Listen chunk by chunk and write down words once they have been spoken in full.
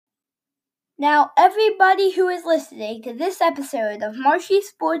Now, everybody who is listening to this episode of Marshy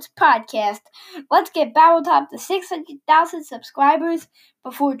Sports Podcast, let's get Battle Top to 600,000 subscribers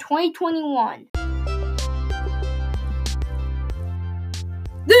before 2021.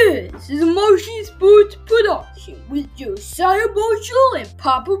 This is a Marshy Sports production with Josiah Marshall and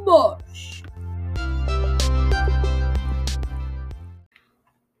Papa Marsh.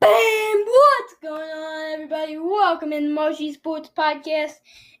 Bam! What's going on, everybody? Welcome in the Marshy Sports Podcast.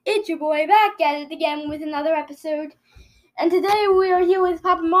 It's your boy back at it again with another episode. And today we are here with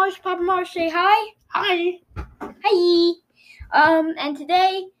Papa Marsh. Papa Marsh, say hi. Hi. Hi. And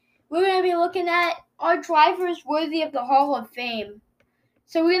today we're going to be looking at our drivers worthy of the Hall of Fame.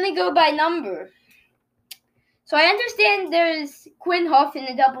 So we're going to go by number. So I understand there's Quinn Huff in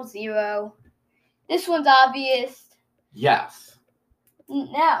the 00. This one's obvious. Yes.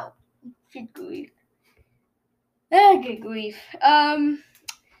 No. Good grief. Good grief.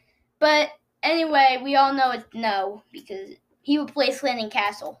 But anyway, we all know it's no, because he replaced Landon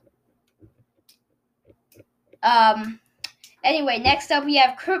Castle. Anyway, next up we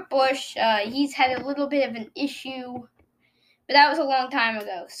have Kurt Busch. He's had a little bit of an issue, but that was a long time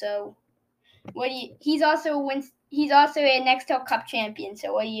ago. So, he's also a Nextel Cup champion.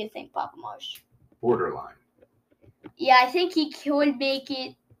 So, what do you think, Papa Marsh? Borderline. Yeah, I think he could make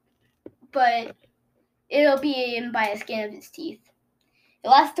it, but it'll be in by the skin of his teeth.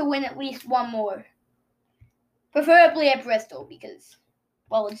 He'll have to win at least one more. Preferably at Bristol because,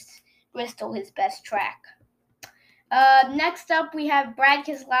 well, it's Bristol his best track. Next up, we have Brad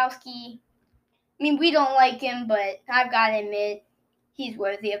Keselowski. I mean, we don't like him, but I've got to admit, he's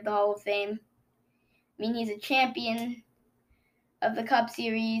worthy of the Hall of Fame. I mean, he's a champion of the Cup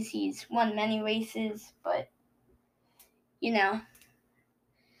Series. He's won many races, but, you know.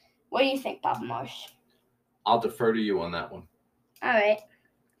 What do you think, Papa Marsh? I'll defer to you on that one. All right.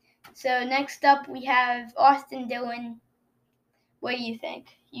 So next up, we have Austin Dillon. What do you think?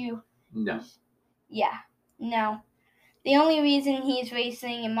 No. Yeah, no. The only reason he's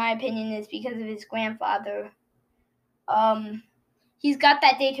racing, in my opinion, is because of his grandfather. He's got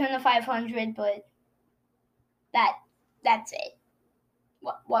that Daytona 500, but that's it.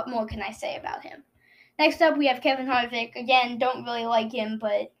 What more can I say about him? Next up, we have Kevin Harvick. Again, don't really like him,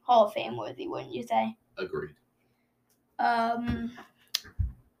 but Hall of Fame worthy, wouldn't you say? Agreed.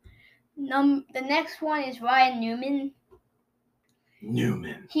 The next one is Ryan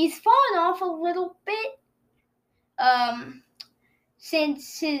Newman. He's fallen off a little bit.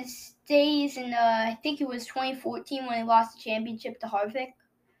 Since his days in I think it was 2014 when he lost the championship to Harvick.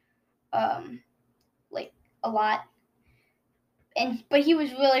 Like a lot. But he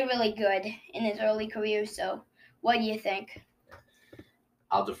was really, really good in his early career. So, what do you think?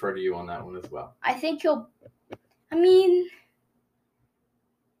 I'll defer to you on that one as well. I think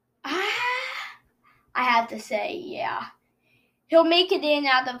I have to say, yeah. He'll make it in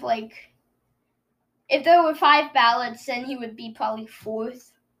out of, if there were 5 ballots, then he would be probably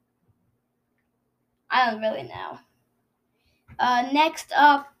 4th. I don't really know. Next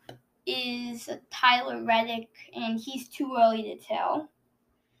up is Tyler Reddick, and he's too early to tell.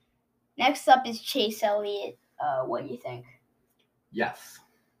 Next up is Chase Elliott. What do you think? Yes.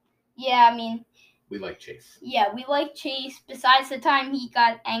 Yeah, I mean... We like Chase. Yeah, we like Chase, besides the time he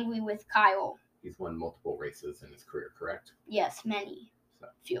got angry with Kyle. He's won multiple races in his career, correct? Yes, many. So.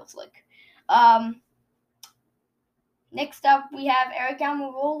 Feels like. Next up, we have Eric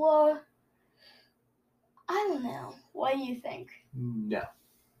Almirola. I don't know. What do you think? No.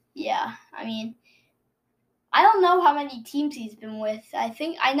 Yeah, I mean, I don't know how many teams he's been with.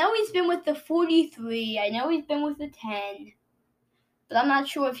 I know he's been with the 43. I know he's been with the 10. But I'm not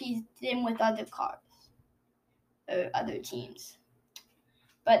sure if he's been with other cars or other teams.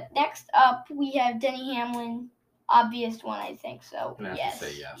 But next up, we have Denny Hamlin. Obvious one, I think so. I'm going to have to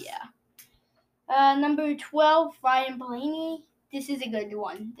say yes. Yeah. Number 12, Ryan Blaney. This is a good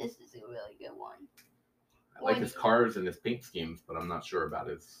one. This is a really good one. I like his cars and his paint schemes, but I'm not sure about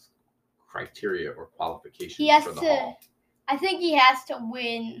his criteria or qualifications for the Hall. I think he has to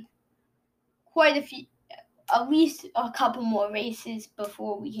win quite a few, at least a couple more races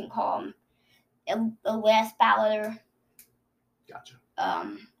before we can call him a last balloter. Gotcha.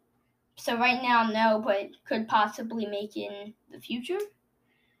 So right now, no, but could possibly make it in the future.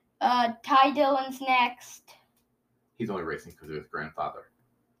 Ty Dillon's next. He's only racing because of his grandfather.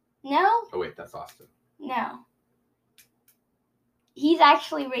 No. Oh, wait, that's Austin. No. He's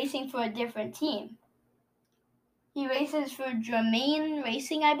actually racing for a different team. He races for Germain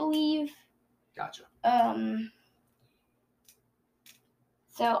Racing, I believe. Gotcha.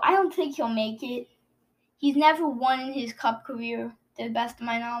 So I don't think he'll make it. He's never won in his Cup career, to the best of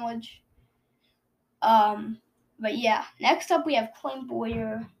my knowledge. But yeah, next up we have Clint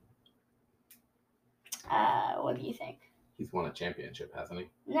Boyer. What do you think? He's won a championship, hasn't he?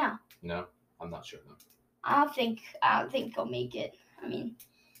 No. No? I'm not sure, though. I don't think he'll make it. I mean,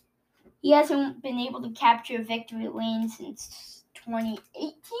 he hasn't been able to capture a victory lane since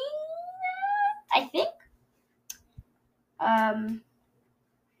 2018, I think.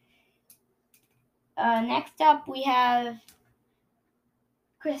 Next up we have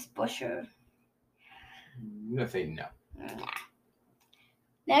Chris Buescher. I'm going to say no. Nah.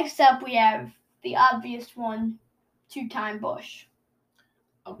 Next up we have the obvious one, two-time Busch.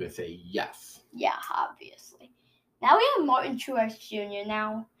 I'm going to say yes. Yeah, obviously. Now we have Martin Truex Jr.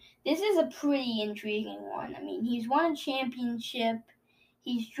 Now, this is a pretty intriguing one. I mean, he's won a championship.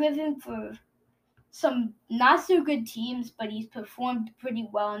 He's driven for some not-so-good teams, but he's performed pretty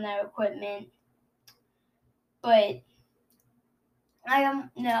well in their equipment. But I don't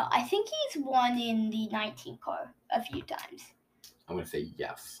know. I think he's won in the 19 car a few times. I'm going to say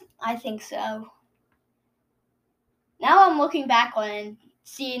yes. I think so. Now I'm looking back on it and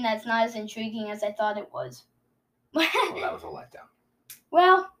seeing that's not as intriguing as I thought it was. Well, that was a letdown.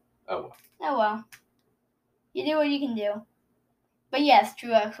 Well. Oh well. You do what you can do. But yes,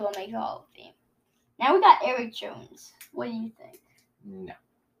 Truex will make the Hall of Fame. Now we got Eric Jones. What do you think? No.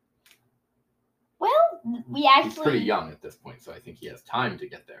 Well, we actually... He's pretty young at this point, so I think he has time to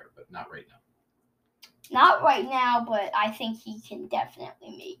get there, but not right now. Not right now, but I think he can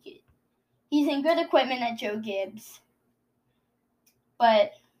definitely make it. He's in good equipment at Joe Gibbs.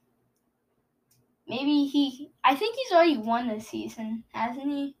 But maybe I think he's already won this season, hasn't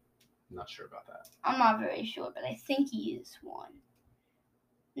he? I'm not sure about that. I'm not very sure, but I think he is won.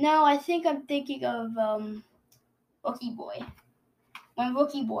 No, I think I'm thinking of Rookie Boy. When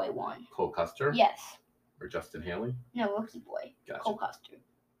Rookie Boy won. Cole Custer? Yes. Or Justin Haley? No, Rookie Boy. Gotcha. Cole Custer.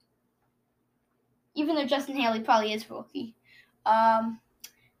 Even though Justin Haley probably is rookie.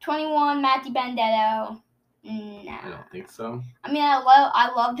 21, Matty Bandetto. No. I don't think so. I mean, I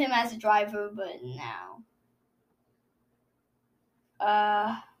love him as a driver, but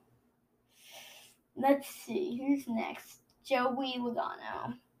no. Let's see. Who's next? Joey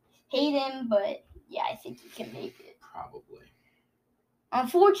Logano. Hate him, but yeah, I think he can make it. Probably.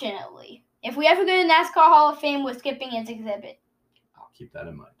 Unfortunately. If we ever go to NASCAR Hall of Fame, we're skipping his exhibit. I'll keep that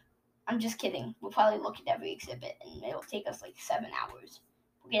in mind. I'm just kidding. We'll probably look at every exhibit, and it'll take us like 7 hours.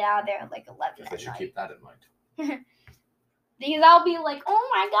 We'll get out of there at like 11 I should keep that in mind. Because I'll be like, oh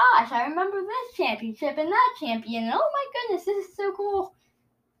my gosh, I remember this championship and that champion. And oh my goodness, this is so cool.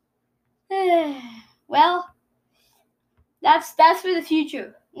 Well, that's for the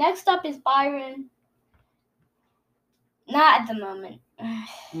future. Next up is Byron. Not at the moment.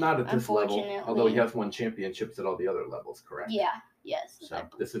 Not at this level. Although he has won championships at all the other levels, correct? Yeah. Yes. So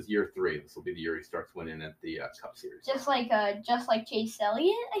this is year 3. This will be the year he starts winning at the Cup Series. Just like Chase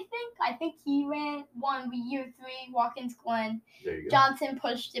Elliott, I think. I think he won year 3, Watkins Glen. There you go. Johnson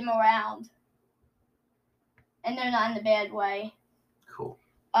pushed him around, and they're not in a bad way. Cool.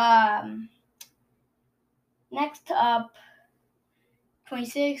 Next up,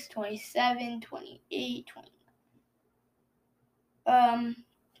 26, 27, 28, 29.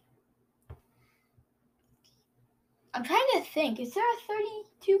 I'm trying to think. Is there a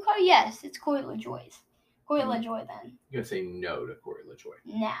 32 car? Yes, it's Corey LaJoie's. Corey LaJoie then. You're going to say no to Corey LaJoie.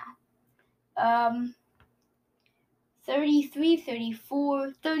 Nah. 33,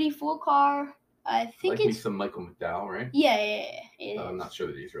 34, 34 car. I think like it's... me some Michael McDowell, right? Yeah. I'm not sure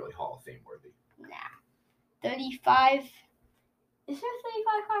that he's really Hall of Fame worthy. Nah. 35. Is there a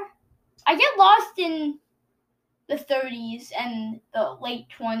 35 car? I get lost in the 30s and the late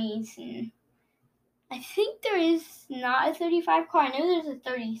 20s, and I think there is not a 35 car. I know there's a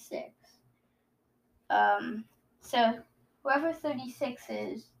 36. So whoever 36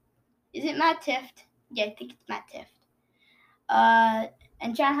 is it Matt Tifft? Yeah, I think it's Matt Tifft.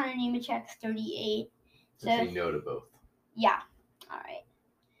 And John Hunter Nemechek's 38. So say no to both. Yeah. All right.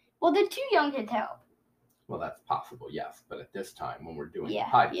 Well, they're too young to tell. Well, that's possible, yes. But at this time, when we're doing the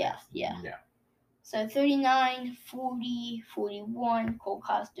podcast, yeah. So 39, 40, 41, Cole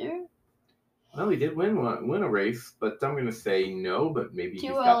Custer. Well, he did win a race, but I'm going to say no, but maybe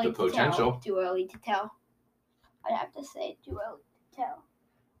he's got the potential. Too early to tell. I'd have to say too early to tell.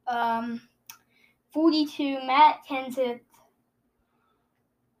 42, Matt Kenseth.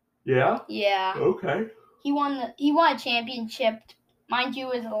 Yeah? Yeah. Okay. He won a championship. Mind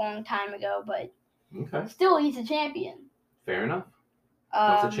you, it was a long time ago, but still, he's a champion. Fair enough.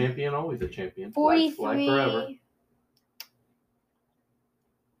 Once a champion, always a champion. 43. Flag forever.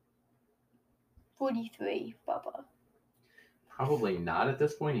 43, Papa. Probably not at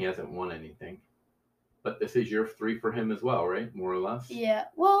this point. He hasn't won anything. But this is year 3 for him as well, right? More or less? Yeah.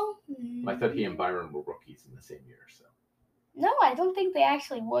 Well, I thought he and Byron were rookies in the same year, so. No, I don't think they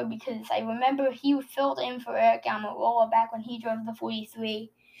actually were because I remember he filled in for Eric Almirola back when he drove the 43.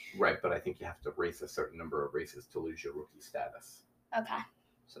 Right, but I think you have to race a certain number of races to lose your rookie status. Okay.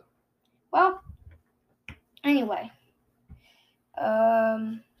 So. Well, anyway.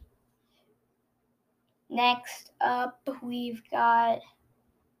 Next up, we've got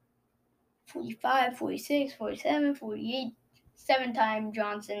 45, 46, 47, 48. 7-time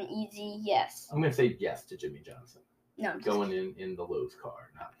Johnson, easy, yes. I'm going to say yes to Jimmy Johnson. No, going in the Lowe's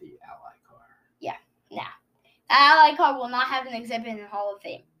car, not the Ally car. Yeah, nah. The Ally car will not have an exhibit in the Hall of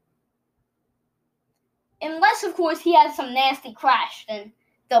Fame. Unless, of course, he has some nasty crash, then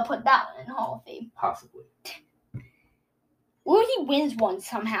they'll put that one in the Hall of Fame. Possibly. Or he wins one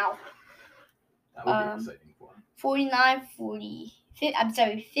somehow. That would be exciting for him. 49, 40, 50, I'm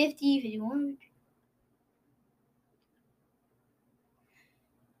sorry, 50, 51.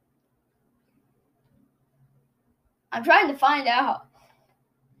 I'm trying to find out.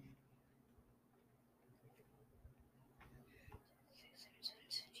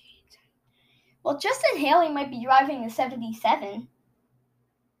 Well, Justin Haley might be driving the 77.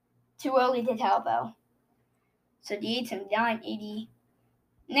 Too early to tell, though. So the 879, 80.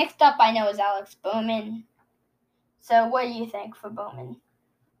 Next up, I know, is Alex Bowman. So what do you think for Bowman?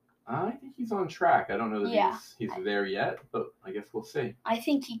 I think he's on track. I don't know that he's there yet, but I guess we'll see. I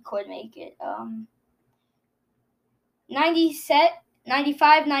think he could make it.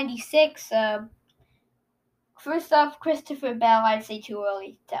 95, 96. First up, Christopher Bell. I'd say too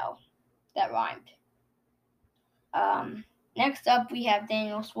early to tell. That rhymed. Next up, we have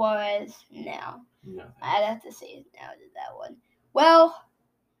Daniel Suarez. No. I'd have to say no to that one. Well,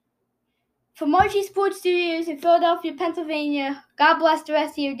 from Margie Sports Studios in Philadelphia, Pennsylvania, God bless the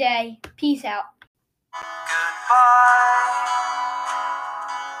rest of your day. Peace out. Goodbye.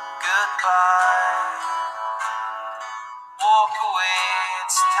 Walk away,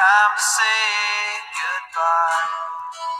 it's time to say goodbye.